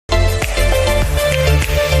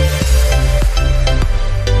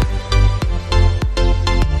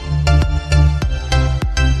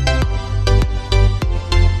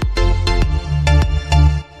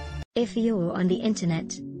you're on the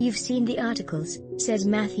internet, you've seen the articles, says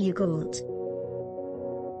Matthew Galt.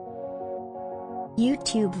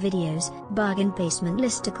 YouTube videos, bargain basement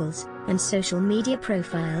listicles, and social media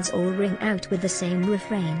profiles all ring out with the same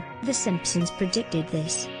refrain. The Simpsons predicted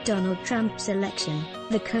this. Donald Trump's election,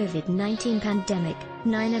 the COVID-19 pandemic,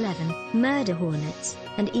 9/11, murder hornets,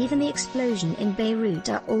 and even the explosion in Beirut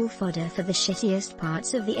are all fodder for the shittiest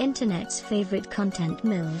parts of the internet's favorite content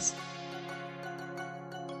mills.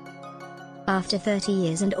 After 30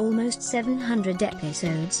 years and almost 700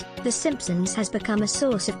 episodes, The Simpsons has become a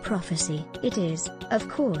source of prophecy. It is, of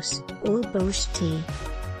course, all bullshit.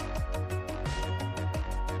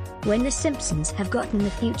 When The Simpsons have gotten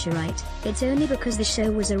the future right, it's only because the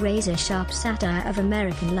show was a razor-sharp satire of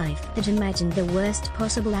American life that imagined the worst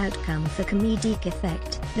possible outcome for comedic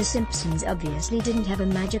effect. The Simpsons obviously didn't have a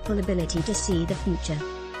magical ability to see the future.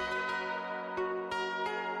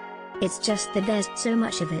 It's just that there's so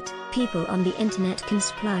much of it, people on the internet can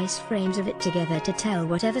splice frames of it together to tell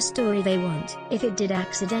whatever story they want. If it did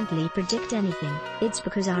accidentally predict anything, it's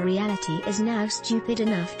because our reality is now stupid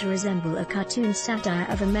enough to resemble a cartoon satire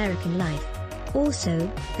of American life.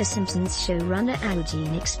 Also, The Simpsons showrunner Al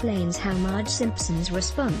Jean explains how Marge Simpson's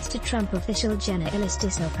response to Trump official Jenna Ellis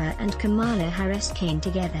Disselfer and Kamala Harris came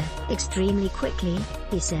together extremely quickly,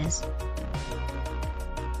 he says.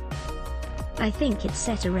 I think it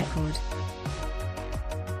set a record.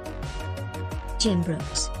 Jim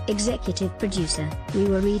Brooks, executive producer, we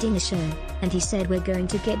were reading the show, and he said we're going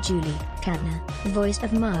to get Julie Kavner, voice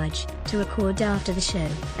of Marge, to record after the show,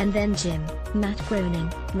 and then Jim, Matt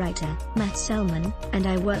Groening, writer, Matt Selman, and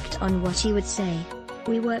I worked on what he would say.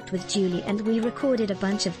 We worked with Julie and we recorded a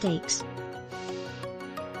bunch of takes.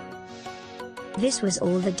 This was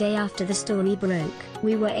all the day after the story broke.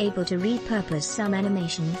 We were able to repurpose some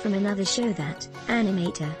animation from another show that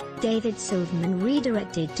animator, David Silverman,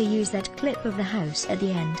 redirected to use that clip of the house at the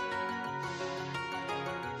end.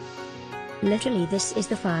 Literally, this is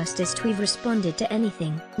the fastest we've responded to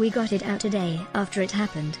anything. We got it out today after it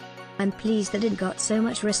happened. I'm pleased that it got so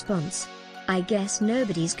much response. I guess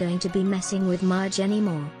nobody's going to be messing with Marge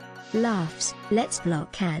anymore. Laughs. Let's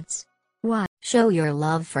block ads. Why? Show your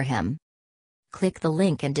love for him. Click the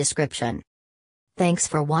link in description. Thanks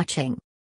for watching.